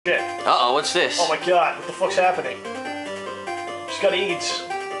Shit. Uh-oh, what's this? Oh my god, what the fuck's happening? She's got AIDS.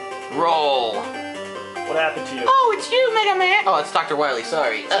 Roll. What happened to you? Oh, it's you, Megaman. Oh, it's Dr. Wily,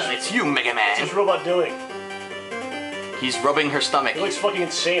 sorry. It's you, Megaman. What's this robot doing? He's rubbing her stomach. He looks fucking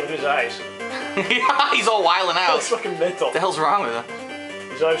insane with his eyes. Yeah, he's all wilding out. That's fucking mental. What the hell's wrong with him?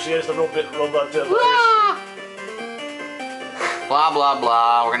 He's obviously has the robot virus. Blah, blah,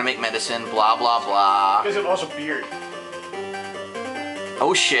 blah. We're gonna make medicine. Blah, blah, blah. He's got an awesome beard.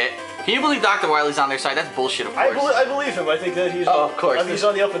 Oh, shit. Can you believe Dr. Wily's on their side? That's bullshit, of course. I believe him. I think that he's. Oh, of course. He's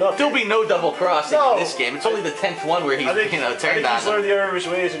on the up and up. There'll be no double crossing in this game. It's only the 10th one where he's, turned on. I think he's learned the error of his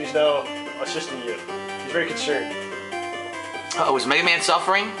ways and he's now assisting you. He's very concerned. Oh, is Mega Man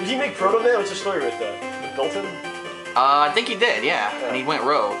suffering? Did he make Proto Man? What's the story with that? He built him? I think he did, yeah. And he went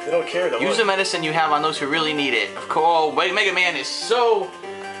rogue. They don't care though. Use the medicine you have on those who really need it. Of course, Mega Man is so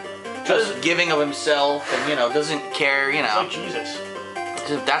just giving of himself and, doesn't care, It's like Jesus.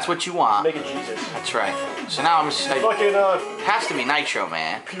 If that's what you want. Making Jesus. That's right. So now I'm just fucking, has to be Nitro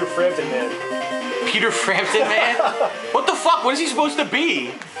Man. Peter Frampton Man. Peter Frampton Man? What the fuck? What is he supposed to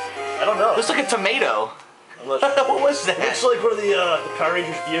be? I don't know. Looks like a tomato. What was that? It looks like one of the Power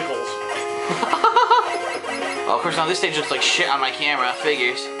Rangers vehicles. Oh, of course, now this stage looks like shit on my camera.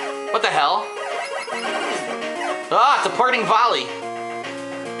 Figures. What the hell? Ah, it's a parting volley.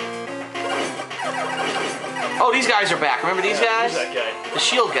 Oh, these guys are back. Remember these guys? Who's that guy? The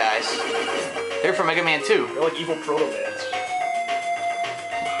shield guys. They're from Mega Man 2. They're like evil Proto-Mans.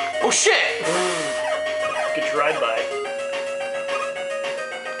 Oh, shit! Good drive-by.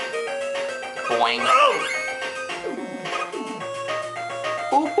 Boing. Oh!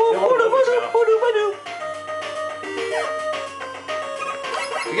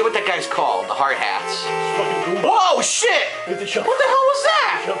 Forget what that guy's called. The hard hats. Fucking whoa, shit! What the hell was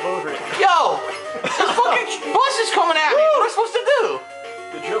that? Jump over it. Yo! This fucking bus is coming at me. What am I supposed to do?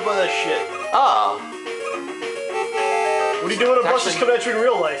 You jump on that shit. Oh. What are you doing when a bus is coming at you in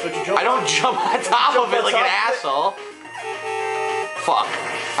real life? Don't you jump? I don't jump on top of it like an asshole. Fuck.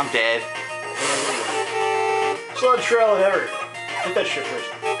 I'm dead. It's not a trial and error. Hit that shit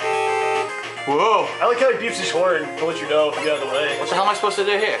first. Whoa. I like how he beeps his horn to let you know if you get out of the way. What the hell am I supposed to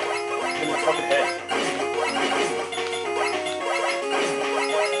do here? In the fucking head.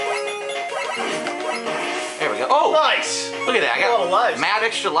 There we go. Oh! Nice! Look at that. I got a lot of lives. Mad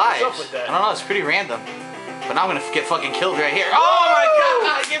extra lives. What's up with that? I don't know. It's pretty random. But now I'm going to get fucking killed right here. Oh my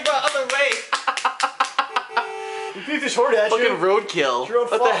god! Give the other way! He beeped his horn at you. Fucking roadkill.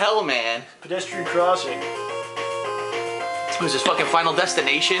 What the hell, man? Pedestrian crossing. Who's this fucking Final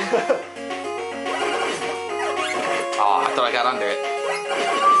Destination? Oh, I thought I got under it.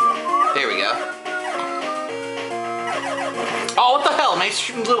 There we go. Oh, what the hell, man? He's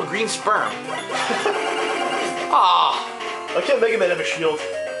shooting little green sperm. Ah. Why can't Mega Man have a shield?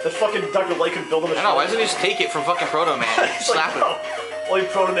 That fucking Dr. Light could build him a shield. I know, why doesn't he just take it from fucking Proto Man? Slap him. Only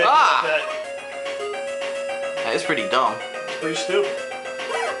Proto Man Ah. that. That is pretty dumb. It's pretty stupid.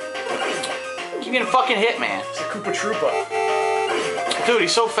 Keep getting fucking hit, man. It's the Koopa Troopa. Dude,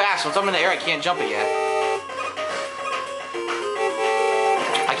 he's so fast. Once I'm in the air, I can't jump it yet.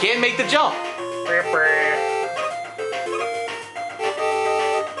 I can't make the jump.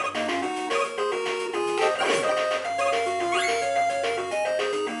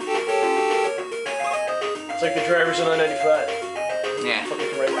 It's like the drivers on I-95. Yeah.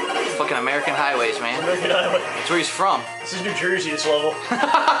 Fucking American highways, man. American highway. That's where he's from. This is New Jersey, this level.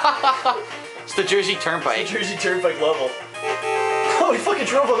 It's the Jersey Turnpike. It's the Jersey Turnpike level. Oh, he fucking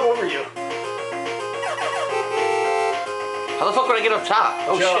drove over you. How the fuck would I get up top?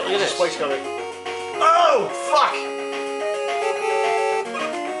 Oh shit, look at this. Spike's coming. Oh, fuck!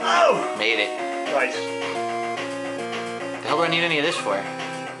 Oh! Made it. Nice. The hell do I need any of this for? I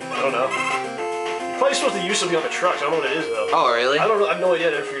don't know. You're probably supposed to use something on the trucks. I don't know what it is, though. Oh, really? I don't know. I have no idea.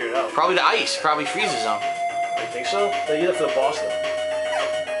 I didn't figure it out. Probably the ice. Probably freezes them. I think so. They need it for the boss, though.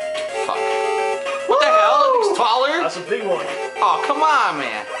 Fuck. What the hell? It's taller? That's a big one. Oh, come on,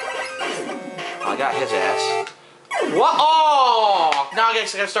 man. Oh, I got his ass. What? Oh! Now I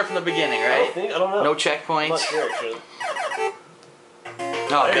guess I gotta start from the beginning, right? I don't know. No checkpoints. I'm not sure, actually.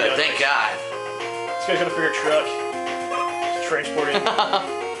 Oh, good. Thank God. This guy's got a bigger truck. He's transporting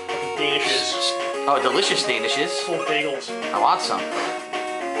Danishes. Oh, delicious Danishes. Full of bagels. I want some.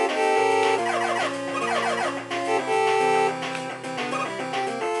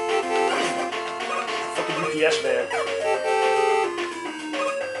 Fucking UPS man.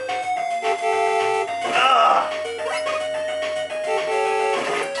 Ah!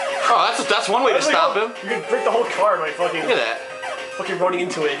 Oh, that's one way to stop him. You can break the whole car by fucking. Look at that. Fucking running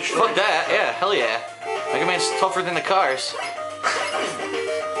into it. Fuck that. Yeah, hell yeah. Mega Man's tougher than the cars.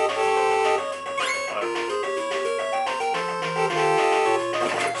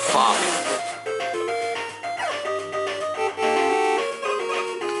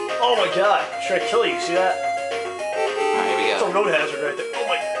 trying to kill you. See that? Alright, here we It's go. a road hazard right there. Oh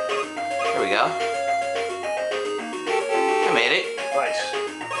my. Here we go. I made it. Nice.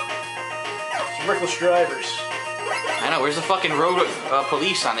 Some reckless drivers. I know, where's the fucking road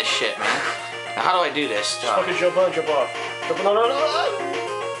police on this shit, man? Now, how do I do this? Just fucking jump on, jump off. Jump on, no.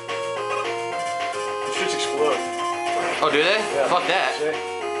 The shits explode. Oh, do they? Yeah. Fuck that. See?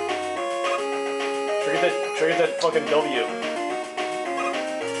 Try to get that fucking W.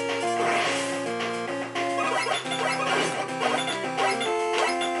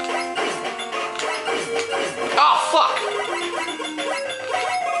 Oh, fuck!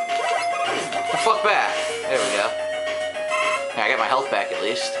 The fuck back. There we go. Yeah, I got my health back at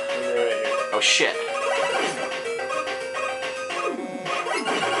least. And they're right here. Oh, shit.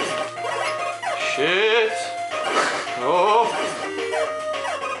 Shit. Oh.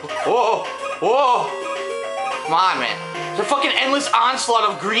 Whoa. Whoa. Come on, man. There's a fucking endless onslaught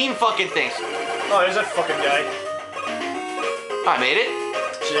of green fucking things. Oh, there's that fucking guy. Oh, I made it?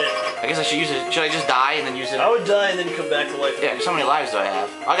 Shit. I guess I should use it. Should I just die and then use it? I would die and then come back to life. Yeah, how many lives do I have?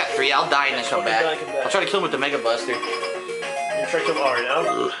 I got 3. I'll die and then come back. I'll try to kill him with the Mega Buster. You try to kill him right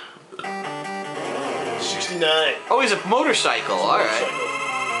now? 69. Oh, he's a motorcycle. Alright.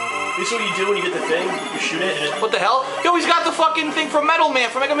 This is what you do when you get the thing. You shoot it and it... What the hell? Yo, he's got the fucking thing from Metal Man,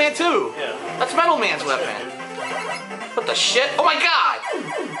 from Mega Man 2. Yeah. That's Metal Man's weapon. What the shit? Oh my god!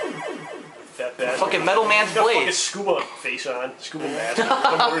 Fat bastard. Fucking Metal Man's Got a fucking blade. scuba face on. Scuba mask.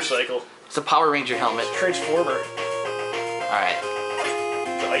 A motorcycle. It's a Power Ranger helmet. Transformer. Alright.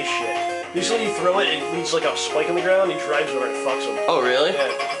 It's ice shit. Usually you throw it and it leaves like a spike on the ground and he drives over and fucks him. Oh, really? Yeah.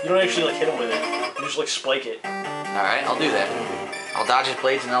 You don't actually like hit him with it. You just like spike it. Alright, I'll do that. I'll dodge his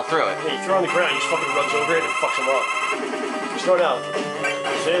blades and I'll throw it. Yeah, you throw it on the ground, he just fucking runs over it and fucks him up. Just throw it out.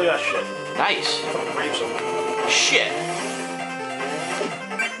 Say look at that shit. Nice. Fucking rapes him. Shit.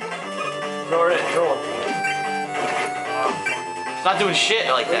 Throw it in, throw him. It's not doing shit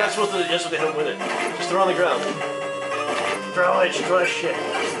like You're not that. supposed to hit him with it. Just throw it on the ground. Throw it, throw that shit.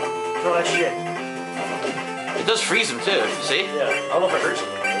 Throw that shit. It does freeze him too, see? Yeah, I don't know if it hurts him.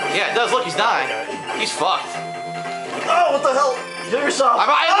 Yeah, it does. Look, he's dying. He's fucked. Oh, what the hell? You hit yourself.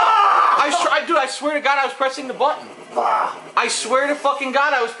 Dude, I swear to God, I was pressing the button. I swear to fucking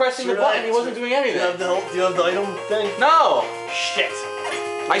God, I was pressing the button. He wasn't doing anything. Do you have the item thing? No. Shit.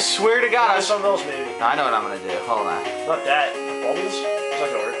 I swear to God, I was. Something else, maybe. I know what I'm gonna do. Hold on. Not that. Bubbles? It's not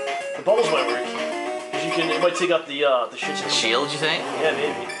gonna work. The bubbles might work. Cause you can. It might take out the shits. Shield, you think? Yeah,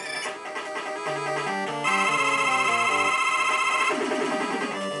 maybe.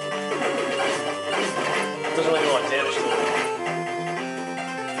 It doesn't really do a lot of damage to it.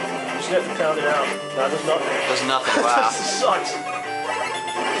 Just have to pound it out. No, there's nothing. There's nothing. Wow. This sucks.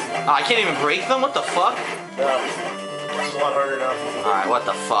 Oh, I can't even break them. What the fuck? No. This is a lot harder now. All right. What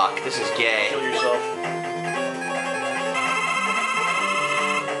the fuck? This is gay. Kill yourself.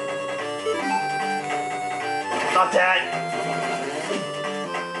 Not that.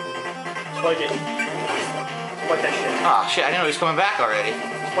 Spike it. Spike that shit. Oh shit! I didn't know he was coming back already.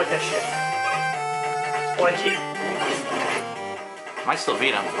 Spike that shit. Spike it. Might still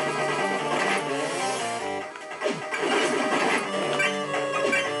beat him.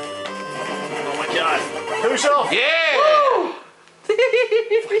 Oh my god. Kill yourself. Yeah!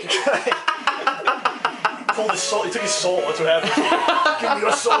 Pulled his soul. He took his soul. That's what happened. Give me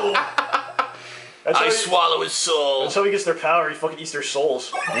your soul. That's how I he- swallow his soul. That's how he gets their power. He fucking eats their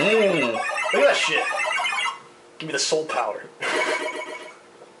souls. Look at that shit. Give me the soul power.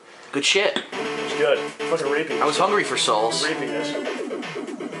 Good shit. It's good. Fucking raping. I was hungry for souls. raping this.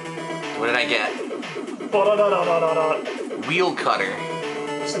 What did I get? Ba-da-da-da-da-da-da. Wheel cutter.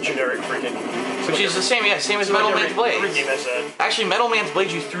 It's the generic freaking. Which is the same, yeah, same as It's like Metal every- Man's blades. every game has that. Actually, Metal Man's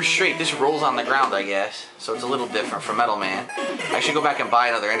blades you threw straight. This rolls on the ground, I guess. So it's a little different from Metal Man. I should go back and buy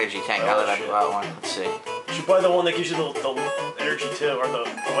another energy tank now that I've bought one. Let's see. You should buy the one that gives you the energy too, or the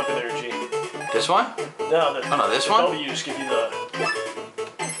weapon energy. This one? No, the, Oh, no, this the one? W's give you the.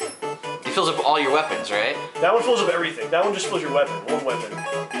 It fills up all your weapons, right? That one fills up everything. That one just fills your weapon, one weapon,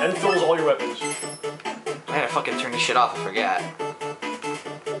 and fills all your weapons. I gotta fucking turn this shit off, I forgot.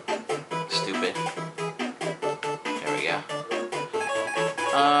 Stupid. There we go.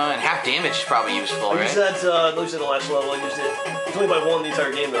 And half damage is probably useful, I right? used that. I used it in the last level. I used it. You can only buy one the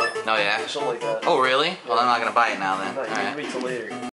entire game though. Oh yeah? Something like that. Oh really? Well, I'm not gonna buy it now then. No, you Alright. can wait till later.